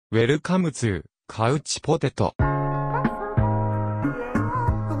Welcome to Couch Potato.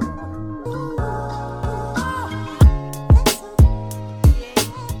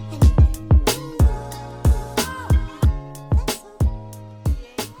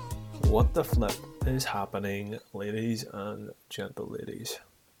 What the flip is happening, ladies and gentle ladies?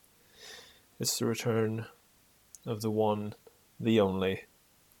 It's the return of the one, the only.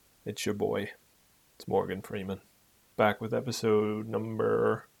 It's your boy. It's Morgan Freeman. Back with episode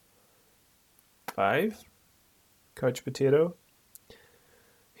number 5, Couch Potato.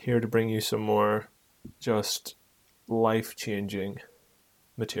 Here to bring you some more just life-changing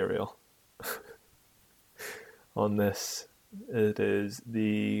material. On this, it is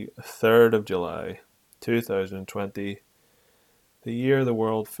the 3rd of July, 2020, the year the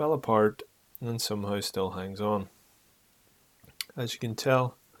world fell apart and somehow still hangs on. As you can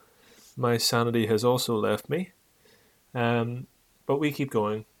tell, my sanity has also left me, but we keep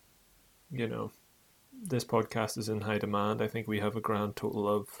going. You know, this podcast is in high demand. I think we have a grand total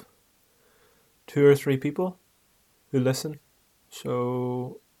of 2 or 3 people who listen,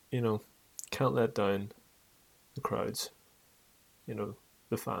 so, can't let down the crowds.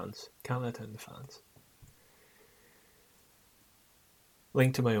 The fans. Can't let down the fans.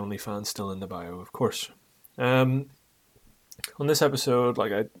 Link to my OnlyFans still in the bio, of course. On this episode,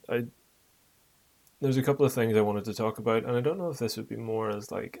 there's a couple of things I wanted to talk about, and I don't know if this would be more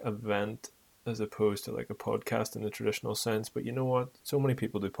as like a vent as opposed to like a podcast in the traditional sense, but you know what? So many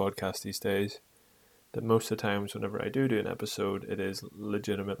people do podcasts these days that most of the times whenever I do an episode, it is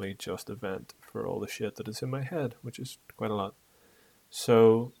legitimately just a vent for all the shit that is in my head, which is quite a lot.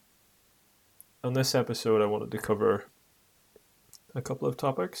 So, on this episode, I wanted to cover a couple of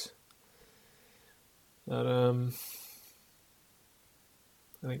topics that I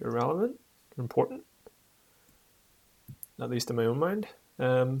think are relevant, important, at least in my own mind.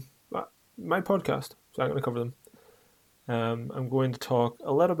 My podcast, so I'm going to cover them. I'm going to talk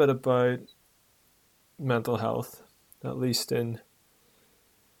a little bit about mental health, at least sort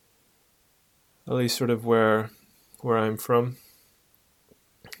of where I'm from,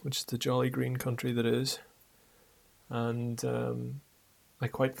 which is the jolly green country that is. And I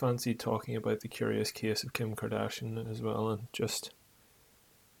quite fancy talking about the curious case of Kim Kardashian as well, and just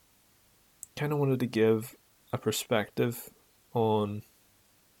kind of wanted to give a perspective on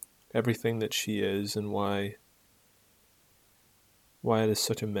everything that she is and why it is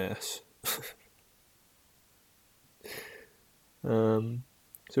such a mess.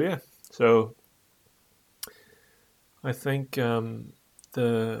 So I think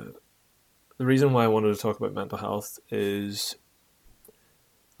the reason why I wanted to talk about mental health is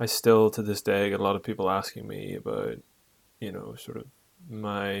I still to this day get a lot of people asking me about, sort of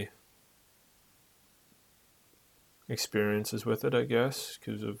my experiences with it, I guess,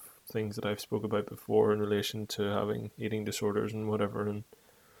 because of things that I've spoke about before in relation to having eating disorders and whatever, and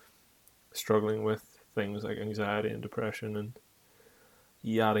struggling with things like anxiety and depression and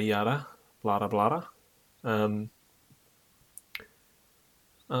yada yada, blada blada.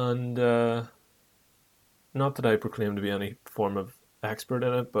 And not that I proclaim to be any form of expert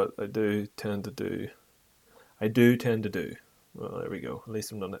in it, but I do tend to do, well, there we go, at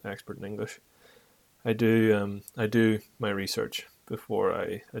least I'm not an expert in English. I do my research before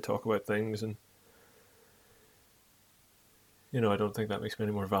I talk about things, and I don't think that makes me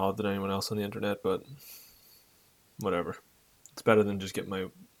any more valid than anyone else on the internet, but whatever. It's better than just get my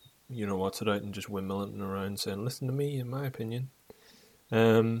what's it out and just windmilling around saying, listen to me, in my opinion.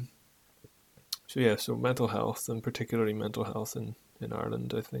 So mental health, and particularly mental health in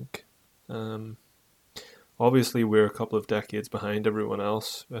Ireland, I think. Obviously, we're a couple of decades behind everyone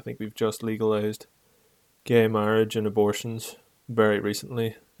else. I think we've just legalised gay marriage and abortions very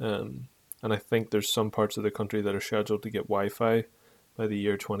recently. And I think there's some parts of the country that are scheduled to get Wi-Fi by the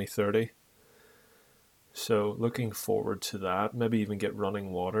year 2030. So looking forward to that. Maybe even get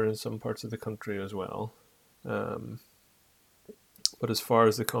running water in some parts of the country as well. But as far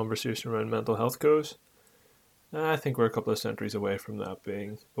as the conversation around mental health goes, I think we're a couple of centuries away from that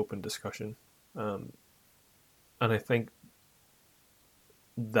being open discussion. And I think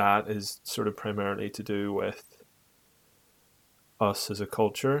that is sort of primarily to do with us as a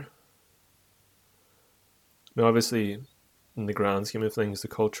culture. Now, obviously, in the grand scheme of things, the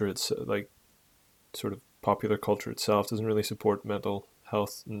culture, it's like sort of popular culture itself doesn't really support mental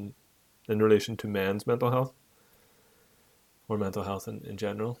health in relation to men's mental health or mental health in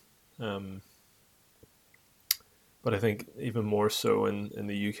general. But I think even more so in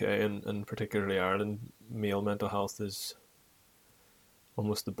the UK and particularly Ireland, male mental health is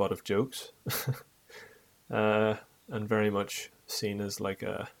almost the butt of jokes. And very much seen as like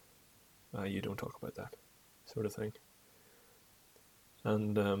a You don't talk about that sort of thing.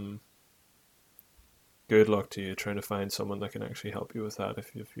 And good luck to you trying to find someone that can actually help you with that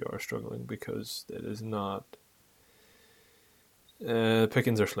if you are struggling, because it is not.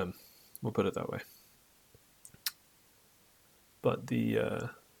 Pickings are slim. We'll put it that way. But the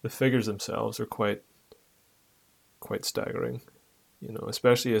figures themselves are quite staggering,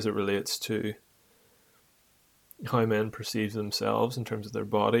 especially as it relates to how men perceive themselves in terms of their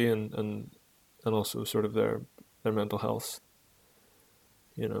body and also sort of their mental health,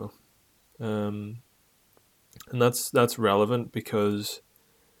 and that's relevant because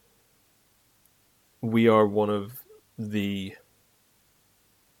we are one of the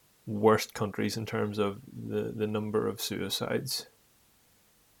worst countries in terms of the number of suicides.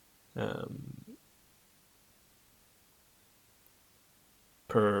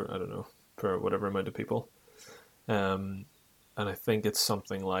 Per whatever amount of people. And I think it's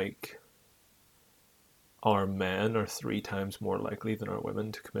something like our men are 3 times more likely than our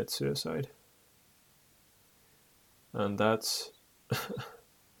women to commit suicide. And that's,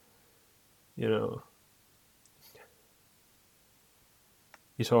 you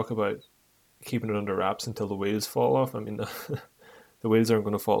talk about keeping it under wraps until the wheels fall off. I mean, the wheels aren't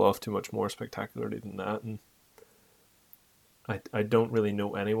going to fall off too much more spectacularly than that. And I don't really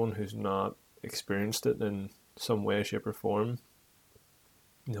know anyone who's not experienced it in some way, shape, or form.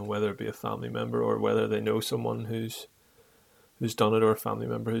 Whether it be a family member or whether they know someone who's done it, or a family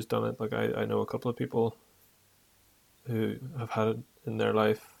member who's done it. Like I know a couple of people who have had it in their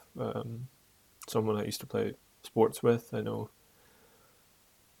life. Someone I used to play sports with, I know,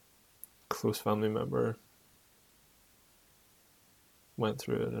 close family member went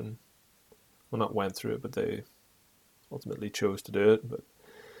through it, and well, not went through it, but they ultimately chose to do it. But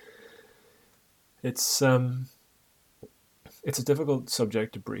it's a difficult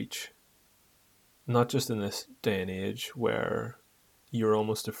subject to breach, not just in this day and age where you're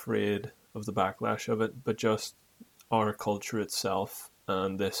almost afraid of the backlash of it, but just our culture itself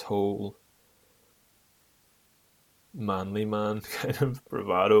and this whole manly man kind of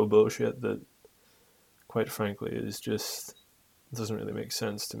bravado bullshit that, quite frankly, is just doesn't really make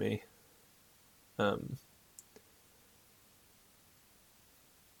sense to me. I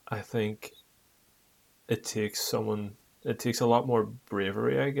think it takes a lot more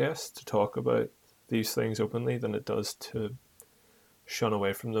bravery, I guess, to talk about these things openly than it does to shun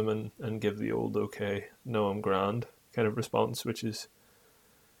away from them and give the old okay, no, I'm grand kind of response, which is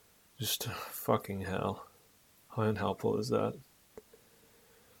just fucking hell. How unhelpful is that?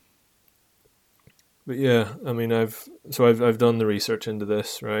 But yeah, I mean, I've done the research into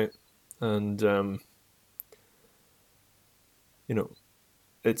this, right? And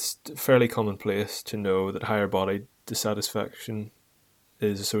it's fairly commonplace to know that higher body dissatisfaction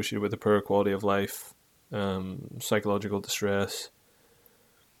is associated with a poor quality of life, psychological distress,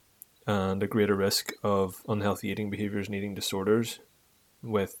 and a greater risk of unhealthy eating behaviors and eating disorders,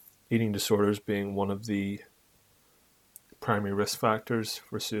 with eating disorders being one of the primary risk factors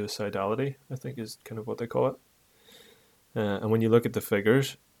for suicidality, I think is kind of what they call it. And when you look at the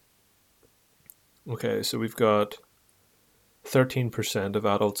figures, okay, so we've got 13% of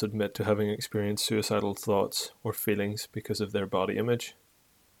adults admit to having experienced suicidal thoughts or feelings because of their body image.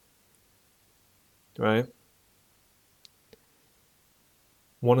 Right?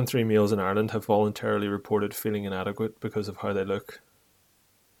 1 in 3 males in Ireland have voluntarily reported feeling inadequate because of how they look.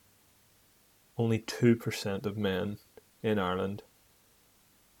 Only 2% of men in Ireland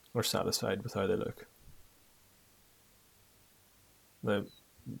are satisfied with how they look. Now,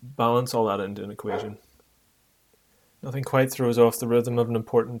 balance all that into an equation. Nothing quite throws off the rhythm of an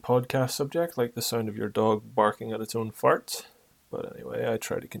important podcast subject like the sound of your dog barking at its own farts. But anyway, I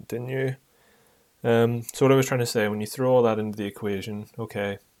try to continue. So what I was trying to say, when you throw all that into the equation,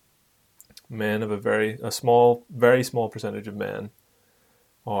 okay, men have a very small percentage of men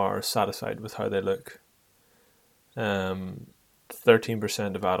are satisfied with how they look.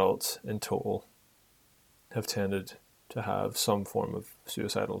 13% of adults in total have tended to have some form of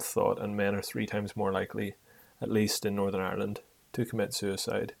suicidal thought, and men are 3 times more likely, at least in Northern Ireland, to commit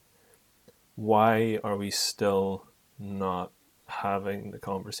suicide. Why are we still not having the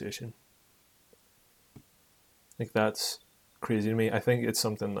conversation? Like, that's crazy to me. I think it's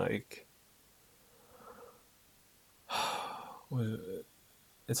something like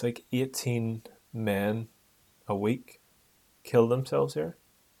it's like 18 men a week kill themselves here.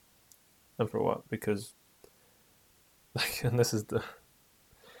 And for what? Because, like, and this is the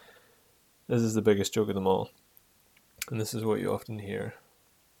biggest joke of them all. And this is what you often hear.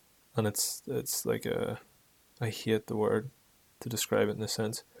 And it's like I hate the word to describe it in this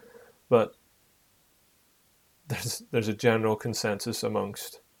sense. But there's a general consensus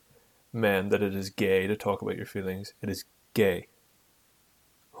amongst men that it is gay to talk about your feelings. It is gay,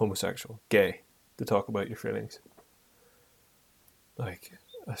 homosexual, gay to talk about your feelings. Like,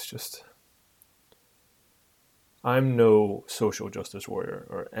 that's just... I'm no social justice warrior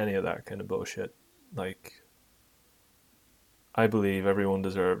or any of that kind of bullshit. Like, I believe everyone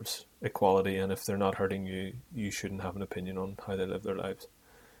deserves equality, and if they're not hurting you, you shouldn't have an opinion on how they live their lives.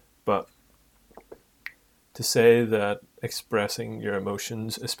 But to say that expressing your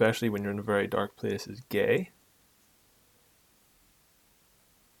emotions, especially when you're in a very dark place, is gay,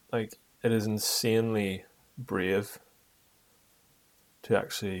 like, it is insanely brave to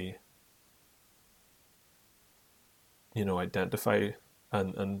actually, identify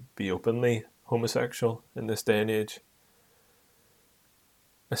and be openly homosexual in this day and age,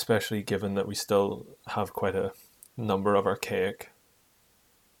 especially given that we still have quite a number of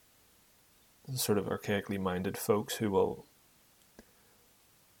archaically minded folks who will,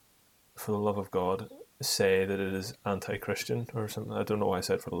 for the love of God, say that it is anti-Christian or something. I don't know why I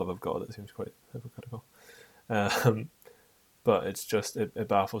said for the love of God. It seems quite hypocritical. But it's just, it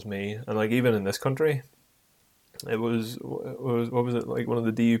baffles me. And like, even in this country, it was what was it, like, one of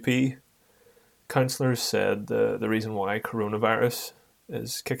the DUP councillors said the reason why coronavirus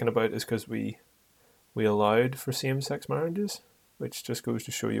is kicking about is because we allowed for same-sex marriages, which just goes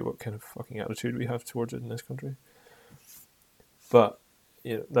to show you what kind of fucking attitude we have towards it in this country. But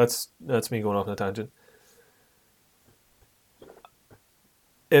that's me going off on a tangent.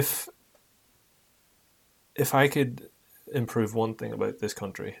 If I could improve one thing about this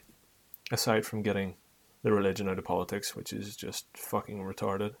country, aside from getting the religion out of politics, which is just fucking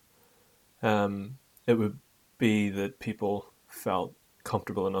retarded, it would be that people felt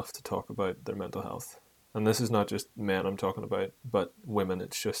comfortable enough to talk about their mental health. And this is not just men I'm talking about, but women.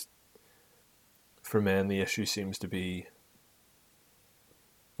 It's just, for men, the issue seems to be,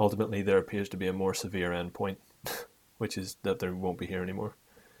 ultimately there appears to be a more severe endpoint, which is that they won't be here anymore.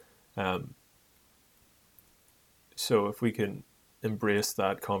 So if we can embrace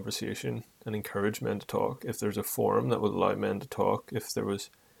that conversation and encourage men to talk, if there's a forum that would allow men to talk, if there was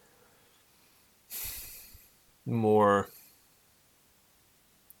more,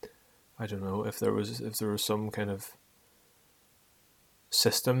 I don't know, if there was some kind of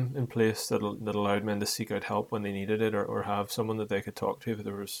system in place that allowed men to seek out help when they needed it, or have someone that they could talk to, if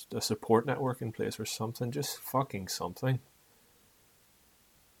there was a support network in place or something, just fucking something.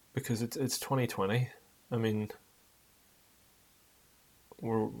 Because it's 2020. I mean,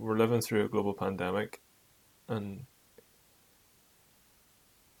 we're living through a global pandemic, and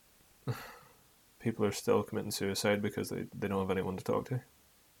people are still committing suicide because they don't have anyone to talk to.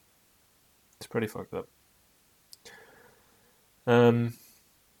 It's pretty fucked up.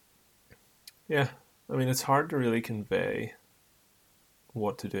 Yeah, I mean, it's hard to really convey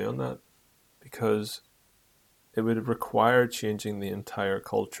what to do on that, because it would require changing the entire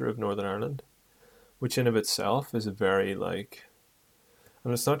culture of Northern Ireland, which in of itself is a very, like,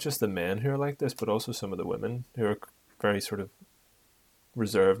 and it's not just the men who are like this, but also some of the women who are very sort of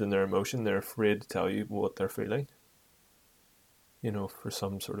reserved in their emotion. They're afraid to tell you what they're feeling, for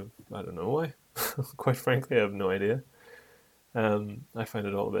some sort of, I don't know why. Quite frankly, I have no idea. I find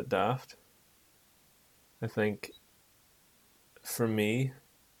it all a bit daft. I think, for me,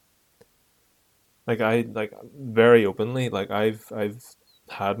 I very openly, I've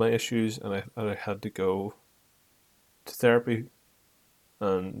had my issues, and I had to go to therapy,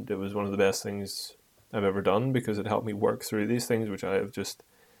 and it was one of the best things I've ever done, because it helped me work through these things which I have just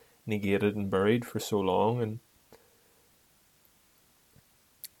negated and buried for so long, and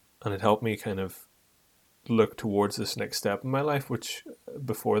it helped me kind of look towards this next step in my life, which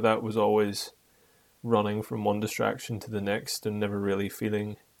before that was always running from one distraction to the next and never really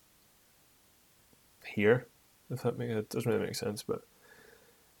feeling here. If it doesn't really make sense, but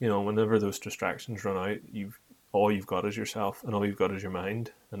whenever those distractions run out, all you've got is yourself, and all you've got is your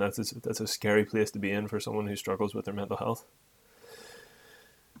mind, and that's a scary place to be in for someone who struggles with their mental health.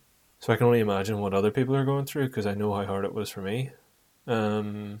 So I can only imagine what other people are going through, because I know how hard it was for me.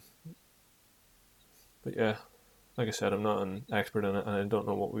 But yeah, like I said, I'm not an expert in it, and I don't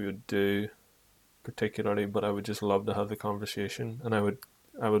know what we would do particularly, but I would just love to have the conversation, and I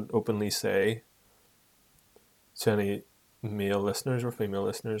would openly say to any male listeners or female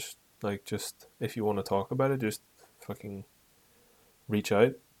listeners, like, just, if you want to talk about it, just fucking reach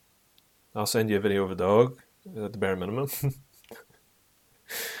out. I'll send you a video of a dog at the bare minimum.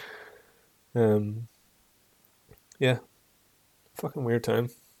 Yeah, fucking weird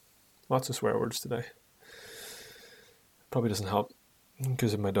time. Lots of swear words today. Probably doesn't help.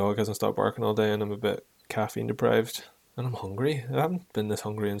 because my dog hasn't stopped barking all day and I'm a bit caffeine deprived and I'm hungry. I haven't been this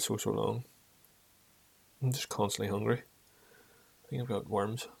hungry in so long. I'm just constantly hungry. I think I've got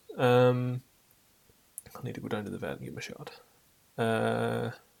worms. I need to go down to the vet and get my shot.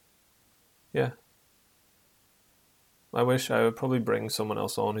 Yeah. I wish I would probably bring someone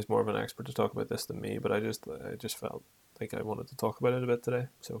else on who's more of an expert to talk about this than me, but I just felt like I wanted to talk about it a bit today.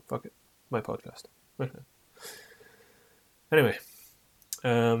 So fuck it. My podcast. Anyway,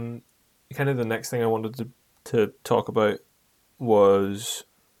 kind of the next thing I wanted to talk about was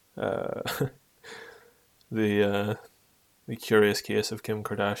the curious case of Kim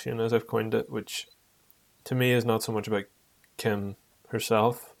Kardashian, as I've coined it, which to me is not so much about Kim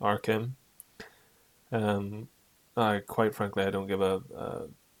herself, our Kim. Quite frankly, I don't give a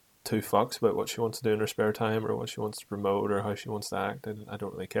two fucks about what she wants to do in her spare time or what she wants to promote or how she wants to act. I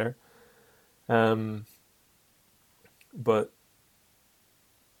don't really care. But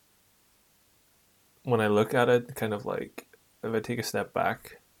when I look at it, kind of like, if I take a step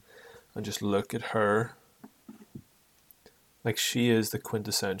back and just look at her, like, she is the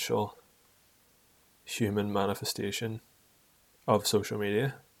quintessential human manifestation of social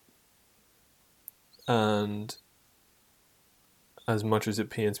media. And as much as it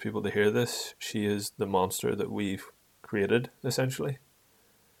pains people to hear this, she is the monster that we've created, essentially.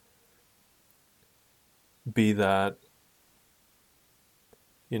 Be that,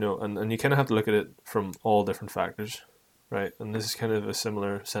 and you kind of have to look at it from all different factors, right? And this is kind of a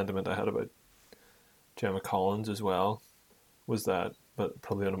similar sentiment I had about Gemma Collins as well, was that, but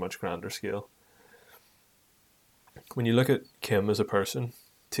probably on a much grander scale. When you look at Kim as a person,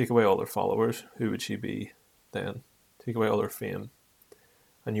 take away all her followers, who would she be then? Take away all her fame,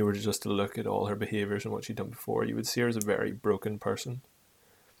 and you were just to look at all her behaviours and what she'd done before, you would see her as a very broken person.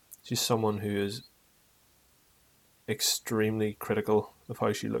 She's someone who is extremely critical of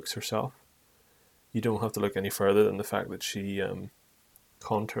how she looks herself. You don't have to look any further than the fact that she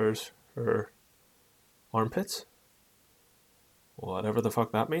contours her armpits, whatever the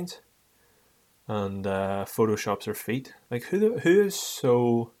fuck that means, and photoshops her feet. Like, who is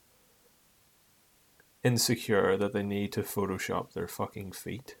so insecure that they need to photoshop their fucking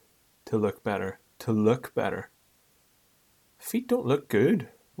feet to look better? Feet don't look good.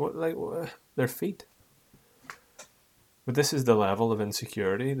 What? Their feet. But this is the level of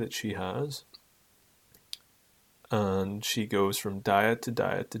insecurity that she has. And she goes from diet to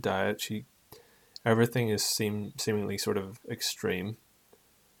diet to diet. Everything is seemingly sort of extreme.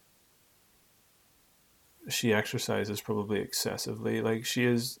 She exercises probably excessively. Like, she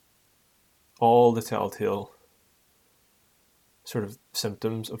is all the telltale sort of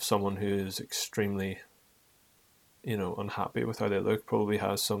symptoms of someone who is extremely, unhappy with how they look. Probably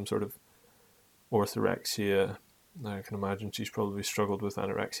has some sort of orthorexia. I can imagine she's probably struggled with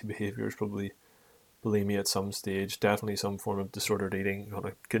anorexia behaviours, probably bulimia at some stage, definitely some form of disordered eating on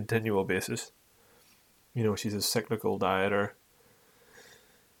a continual basis. She's a cyclical dieter.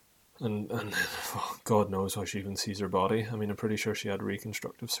 And God knows how she even sees her body. I mean, I'm pretty sure she had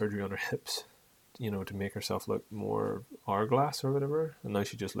reconstructive surgery on her hips, to make herself look more hourglass or whatever. And now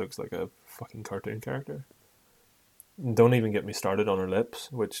she just looks like a fucking cartoon character. Don't even get me started on her lips,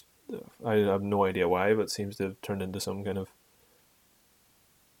 which I have no idea why, but seems to have turned into some kind of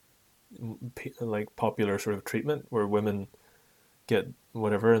like popular sort of treatment where women get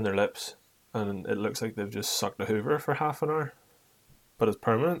whatever in their lips and it looks like they've just sucked a Hoover for half an hour, but it's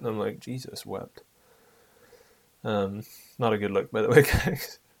permanent. And I'm like, Jesus wept. Not a good look, by the way,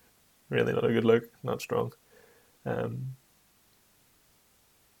 guys. Really not a good look. Not strong. But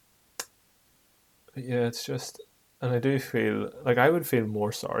yeah, it's just, and I do feel like I would feel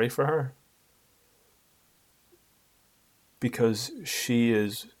more sorry for her because she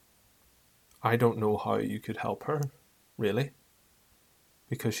is, I don't know how you could help her, really,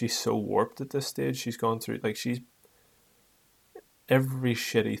 because she's so warped at this stage. She's gone through, like, she's every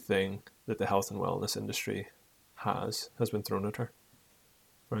shitty thing that the health and wellness industry has been thrown at her,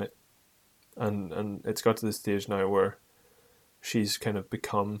 right? And it's got to the stage now where she's kind of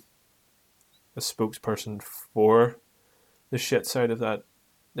become a spokesperson for the shit side of that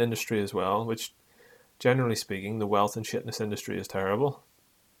industry as well, which, generally speaking, the wealth and shitness industry is terrible.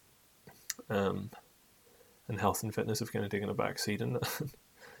 And health and fitness have kind of taken a back seat in that.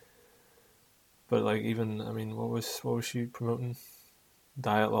 But like, even, I mean, what was she promoting?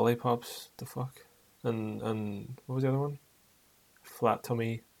 Diet lollipops, the fuck? And what was the other one? Flat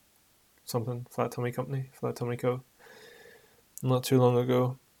Tummy something, Flat Tummy Company, Flat Tummy Co. Not too long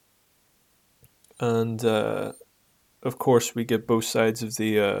ago. And of course we get both sides of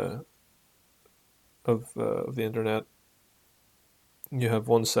the internet You have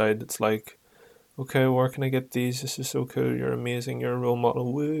one side that's like, okay, where can I get these? This is so cool. You're amazing. You're a role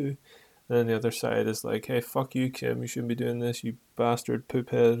model. Woo. And then the other side is like, hey, fuck you, Kim. You shouldn't be doing this, you bastard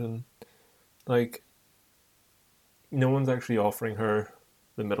poophead. And like, no one's actually offering her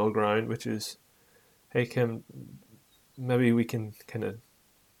the middle ground, which is, hey, Kim, maybe we can kind of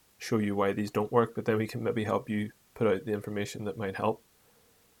show you why these don't work, but then we can maybe help you put out the information that might help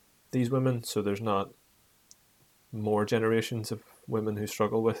these women, so there's not more generations of women who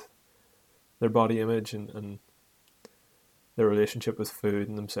struggle with their body image and their relationship with food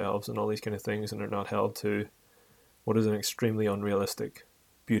and themselves and all these kind of things, and are not held to what is an extremely unrealistic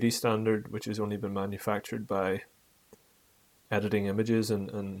beauty standard, which has only been manufactured by editing images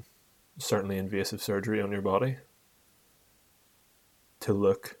and certainly invasive surgery on your body to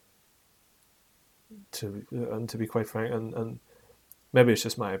look and to be quite frank, and maybe it's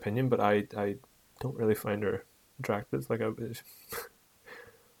just my opinion, but I don't really find her attractive. Like I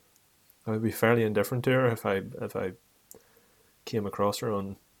would be fairly indifferent to her if I came across her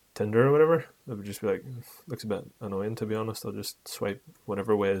on Tinder or whatever. I would just be like, looks a bit annoying, to be honest. I'll just swipe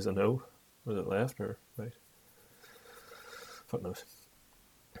whatever way is a no. Was it left or right? Fuck knows.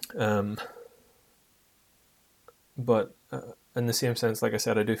 But in the same sense, like I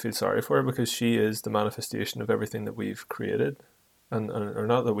said, I do feel sorry for her because she is the manifestation of everything that we've created, or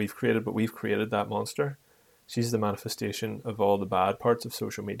not that we've created, but we've created that monster. She's the manifestation of all the bad parts of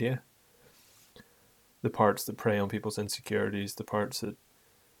social media, the parts that prey on people's insecurities, the parts that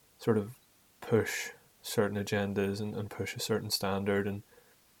sort of push certain agendas and push a certain standard, and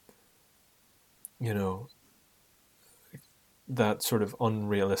you know, that sort of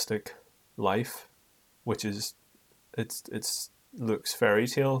unrealistic life, which is it's looks fairy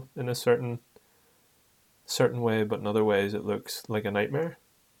tale in a certain way, but in other ways it looks like a nightmare.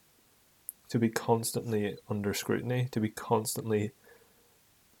 To be constantly under scrutiny, to be constantly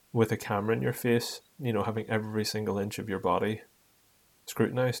with a camera in your face, you know, having every single inch of your body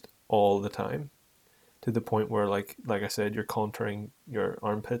scrutinized all the time, to the point where like I said, you're contouring your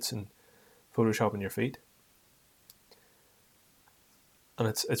armpits and photoshopping your feet. And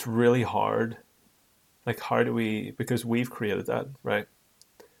it's really hard. Like, how do we, because we've created that, right?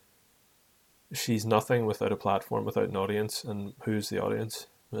 She's nothing without a platform, without an audience. And who's the audience?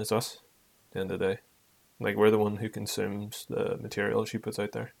 It's us, at the end of the day. Like, we're the one who consumes the material she puts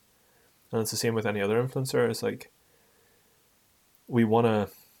out there. And it's the same with any other influencer. It's like, we want to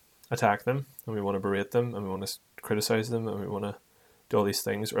attack them, and we want to berate them, and we want to criticize them, and we want to do all these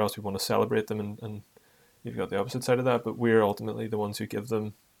things, or else we want to celebrate them, and you've got the opposite side of that. But we're ultimately the ones who give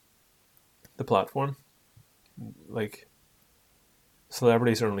them the platform. Like,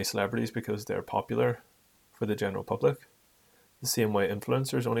 celebrities are only celebrities because they're popular for the general public. The same way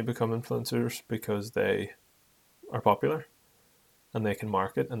influencers only become influencers because they are popular and they can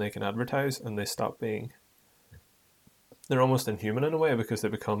market and they can advertise, and they stop being, they're almost inhuman in a way because they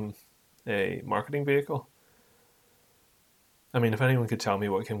become a marketing vehicle. I mean, if anyone could tell me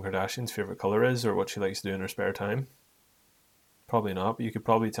what Kim Kardashian's favorite color is or what she likes to do in her spare time, probably not, but you could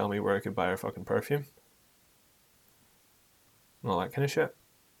probably tell me where I could buy her fucking perfume and all that kind of shit.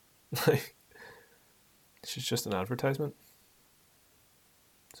 Like, she's just an advertisement.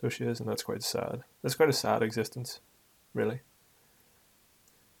 So she is, and that's quite sad. That's quite a sad existence, really.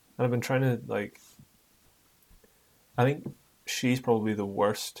 And I've been trying to, like, I think she's probably the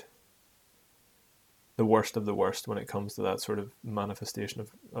worst of the worst when it comes to that sort of manifestation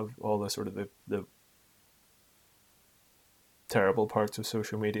of all the sort of the terrible parts of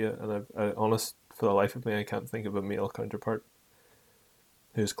social media. And I honest, for the life of me, I can't think of a male counterpart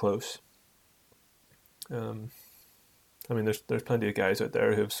who's close. I mean, there's plenty of guys out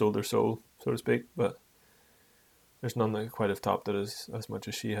there who have sold their soul, so to speak, but there's none that quite have topped it as much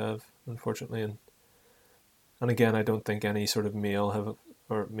as she have, unfortunately. And again, I don't think any sort of males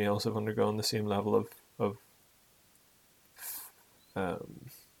have undergone the same level of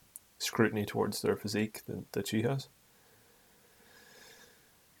scrutiny towards their physique that she has.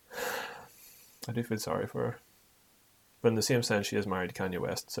 I do feel sorry for her. But in the same sense, she is married to Kanye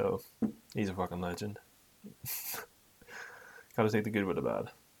West, so he's a fucking legend. Gotta take the good with the bad,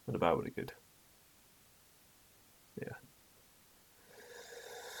 and the bad with the good. Yeah.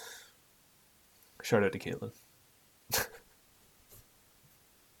 Shout out to Caitlyn.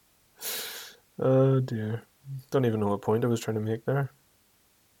 Oh dear. Don't even know what point I was trying to make there.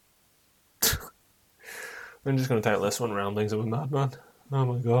 I'm just going to title this one Ramblings of a Madman. Oh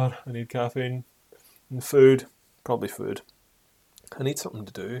my god, I need caffeine and food. Probably food. I need something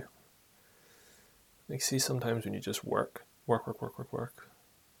to do. Like, see, sometimes when you just work, and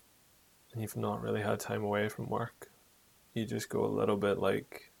you've not really had time away from work, you just go a little bit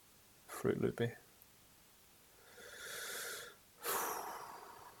like Fruit Loopy.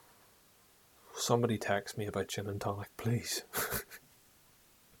 Somebody text me about gin and tonic, please.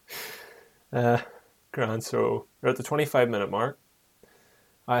 Grand, so we're at the 25-minute mark.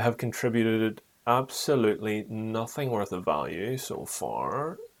 I have contributed absolutely nothing worth of value so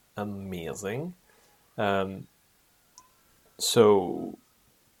far. Amazing. So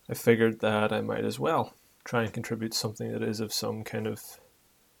I figured that I might as well try and contribute something that is of some kind of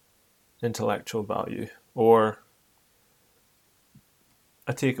intellectual value, or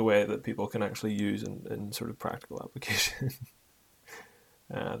a takeaway that people can actually use in sort of practical application.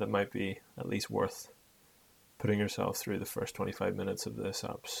 That might be at least worth putting yourself through the first 25 minutes of this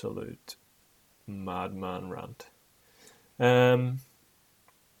absolute madman rant. And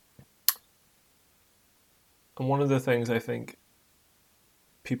one of the things I think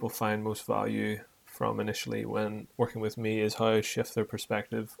people find most value from initially when working with me is how I shift their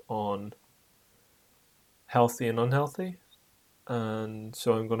perspective on healthy and unhealthy. And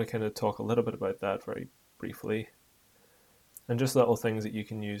so I'm going to kind of talk a little bit about that very briefly. And just little things that you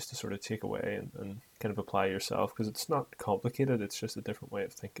can use to sort of take away and kind of apply yourself, because it's not complicated, it's just a different way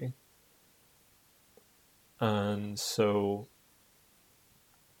of thinking. And so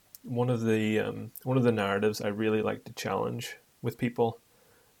one of the narratives I really like to challenge with people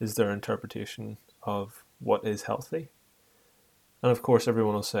is their interpretation of what is healthy. And of course,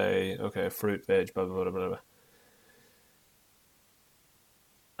 everyone will say, okay, fruit, veg, blah, blah, blah, blah, blah.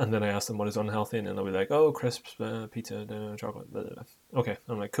 And then I ask them what is unhealthy, and then they'll be like, oh, crisps, pizza, chocolate, blah, blah, blah. Okay,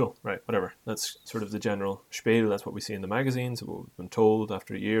 I'm like, cool, right, whatever. That's sort of the general spiel. That's what we see in the magazines, what we've been told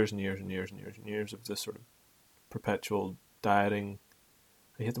after years and years and years and years and years of this sort of perpetual dieting.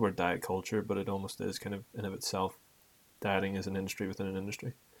 I hate the word diet culture, but it almost is kind of in of itself. Dieting is an industry within an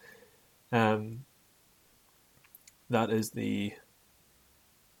industry. That is the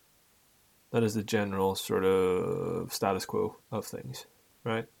general sort of status quo of things,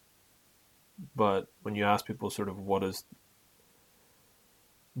 right? But when you ask people sort of what is,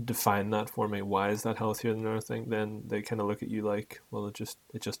 define that for me, why is that healthier than another thing, then they kind of look at you like, well, it just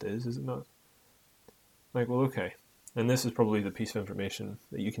is it not? Like, well, okay. And this is probably the piece of information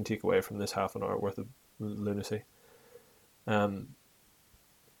that you can take away from this half an hour worth of lunacy. When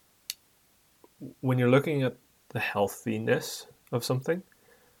you're looking at the healthiness of something,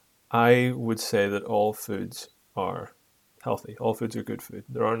 I would say that all foods are healthy. All foods are good food.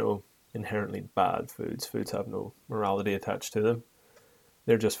 There are no inherently bad foods. Foods have no morality attached to them.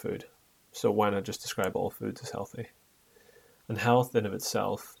 They're just food. So why not just describe all foods as healthy? And health in of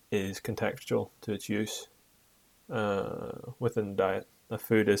itself is contextual to its use within diet. A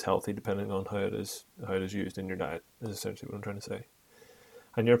food is healthy depending on how it is used in your diet, is essentially what I'm trying to say.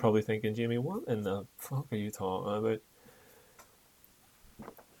 And you're probably thinking, Jamie, what in the fuck are you talking about?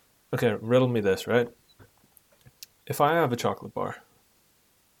 Okay, riddle me this, right? If I have a chocolate bar,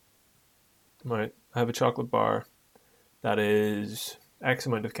 right? I have a chocolate bar that is X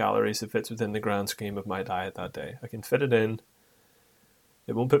amount of calories that fits within the grand scheme of my diet that day. I can fit it in.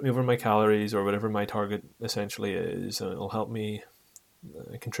 It won't put me over my calories or whatever my target essentially is, and it'll help me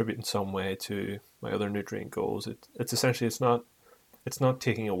contribute in some way to my other nutrient goals. It's essentially, it's not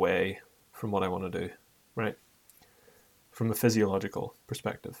taking away from what I want to do, right? From a physiological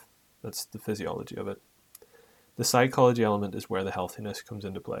perspective. That's the physiology of it. The psychology element is where the healthiness comes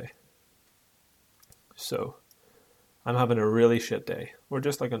into play. So I'm having a really shit day, or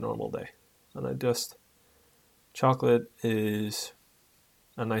just like a normal day, and chocolate is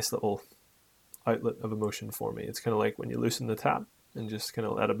a nice little outlet of emotion for me. It's kind of like when you loosen the tap and just kind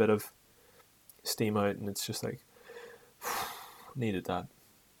of let a bit of steam out, and it's just like, needed that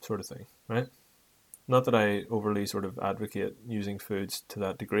sort of thing, right? Not that I overly sort of advocate using foods to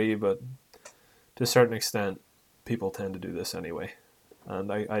that degree, but to a certain extent, people tend to do this anyway.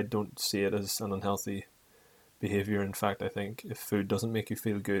 And I don't see it as an unhealthy behavior. In fact, I think if food doesn't make you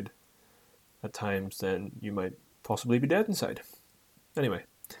feel good at times, then you might possibly be dead inside. Anyway,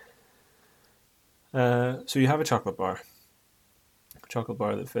 so you have a chocolate bar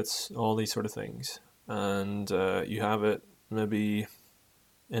that fits all these sort of things, and you have it maybe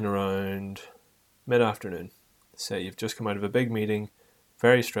in around mid-afternoon. Say you've just come out of a big meeting,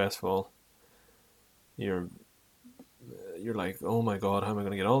 very stressful. You're like, oh my god, how am I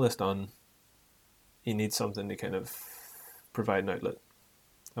going to get all this done? You need something to kind of provide an outlet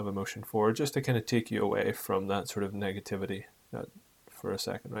of emotion for, just to kind of take you away from that sort of negativity for a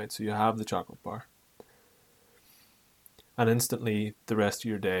second, right? So you have the chocolate bar, and instantly the rest of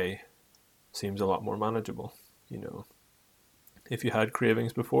your day seems a lot more manageable. You know, if you had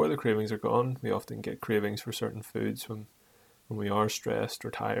cravings before, the cravings are gone. We often get cravings for certain foods when when we are stressed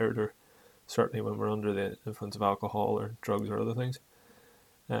or tired, or certainly when we're under the influence of alcohol or drugs or other things.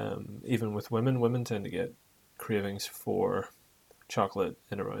 Even with women tend to get cravings for chocolate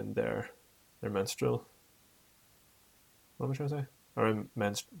in around their menstrual. What am I trying to say? Around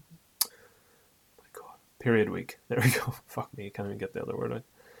period week. There we go. Fuck me, can't even get the other word out.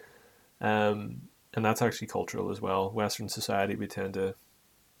 And that's actually cultural as well. Western society,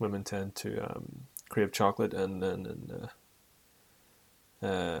 women tend to crave chocolate, and then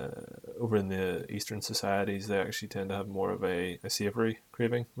over in the Eastern societies, they actually tend to have more of a savoury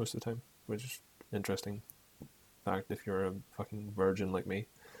craving most of the time, which is interesting fact if you're a fucking virgin like me.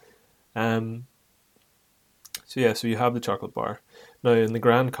 So you have the chocolate bar. Now, in the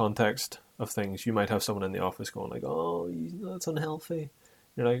grand context of things, you might have someone in the office going like, "Oh, that's unhealthy."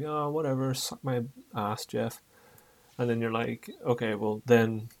 You're like, "Oh, whatever, suck my ass, Jeff." And then you're like, "Okay, well,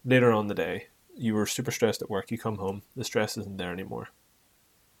 then later on the day, you were super stressed at work. You come home, the stress isn't there anymore,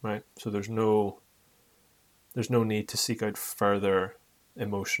 right? So there's no need to seek out further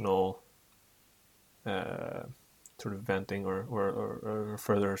emotional sort of venting or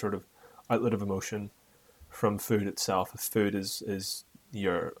further sort of outlet of emotion from food itself. If food is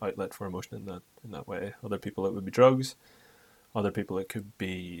your outlet for emotion in that way. Other people it would be drugs. Other people it could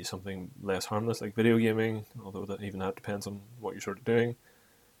be something less harmless like video gaming, although that depends on what you're sort of doing.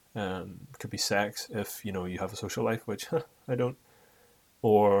 It could be sex if you have a social life, which I don't,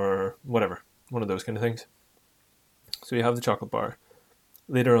 or whatever, one of those kind of things. So you have the chocolate bar.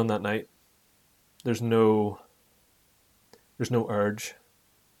 Later on that night, there's no urge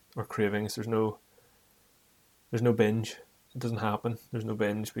or cravings. There's no binge. It doesn't happen. There's no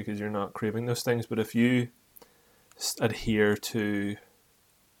binge because you're not craving those things. But if you adhere to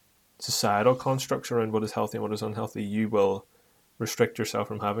societal constructs around what is healthy and what is unhealthy, you will restrict yourself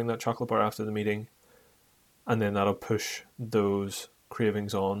from having that chocolate bar after the meeting, and then that'll push those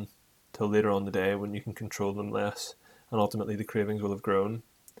cravings on till later on the day when you can control them less, and ultimately the cravings will have grown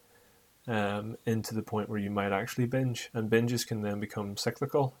into the point where you might actually binge, and binges can then become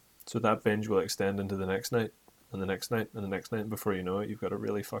cyclical. So that binge will extend into the next night, and the next night, and the next night, and before you know it, you've got a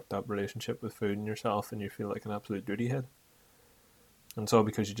really fucked up relationship with food and yourself, and you feel like an absolute duty head. And it's all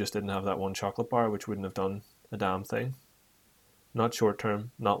because you just didn't have that one chocolate bar, which wouldn't have done a damn thing. Not short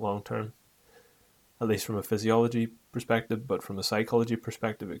term, not long term, at least from a physiology perspective, but from a psychology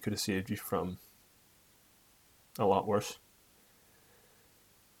perspective, it could have saved you from a lot worse.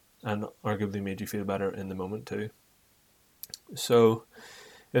 And arguably made you feel better in the moment too. So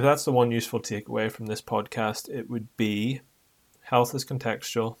if that's the one useful takeaway from this podcast, it would be health is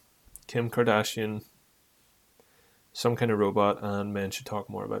contextual, Kim Kardashian, some kind of robot, and men should talk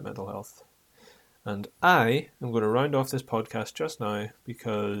more about mental health. And I am going to round off this podcast just now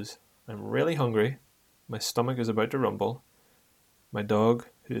because I'm really hungry. My stomach is about to rumble. My dog,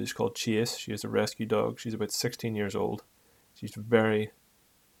 who is called Chase, she is a rescue dog. She's about 16 years old. She's very,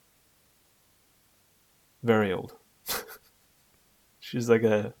 very old. She's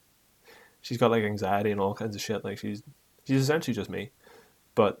got like anxiety and all kinds of shit. Like she's essentially just me.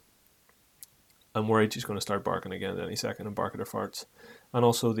 But I'm worried she's going to start barking again any second and bark at her farts. And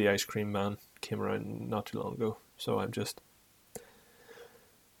also the ice cream man came around not too long ago. So I'm just,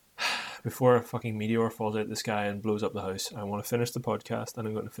 before a fucking meteor falls out of the sky and blows up the house, I want to finish the podcast, and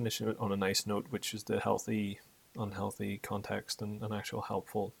I'm going to finish it on a nice note, which is the healthy, unhealthy context and an actual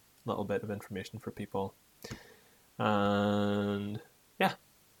helpful little bit of information for people. And yeah,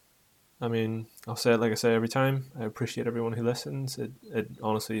 I mean, I'll say it like I say every time. I appreciate everyone who listens. It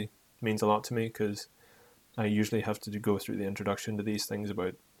honestly means a lot to me because I usually have to go through the introduction to these things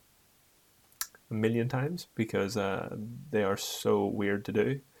about a million times because they are so weird to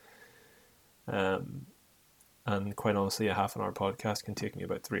do. And quite honestly, a half an hour podcast can take me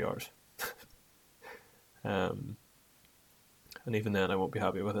about 3 hours. And even then I won't be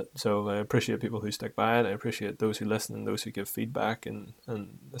happy with it. So I appreciate people who stick by it. I appreciate those who listen and those who give feedback, and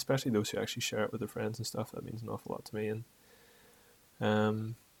especially those who actually share it with their friends and stuff. That means an awful lot to me.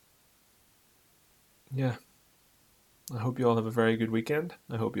 And yeah, I hope you all have a very good weekend.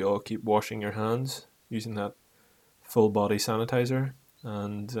 I hope you all keep washing your hands using that full body sanitizer,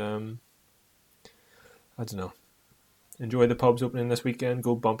 and I don't know, enjoy the pubs opening this weekend.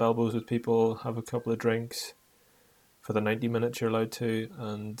 Go bump elbows with people, have a couple of drinks for the 90 minutes you're allowed to,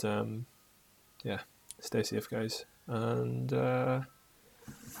 and yeah, stay safe, guys. And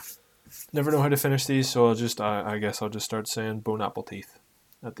never know how to finish these, so I guess I'll just start saying bone apple teeth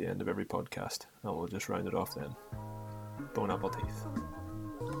at the end of every podcast, and we'll just round it off then. Bone apple teeth.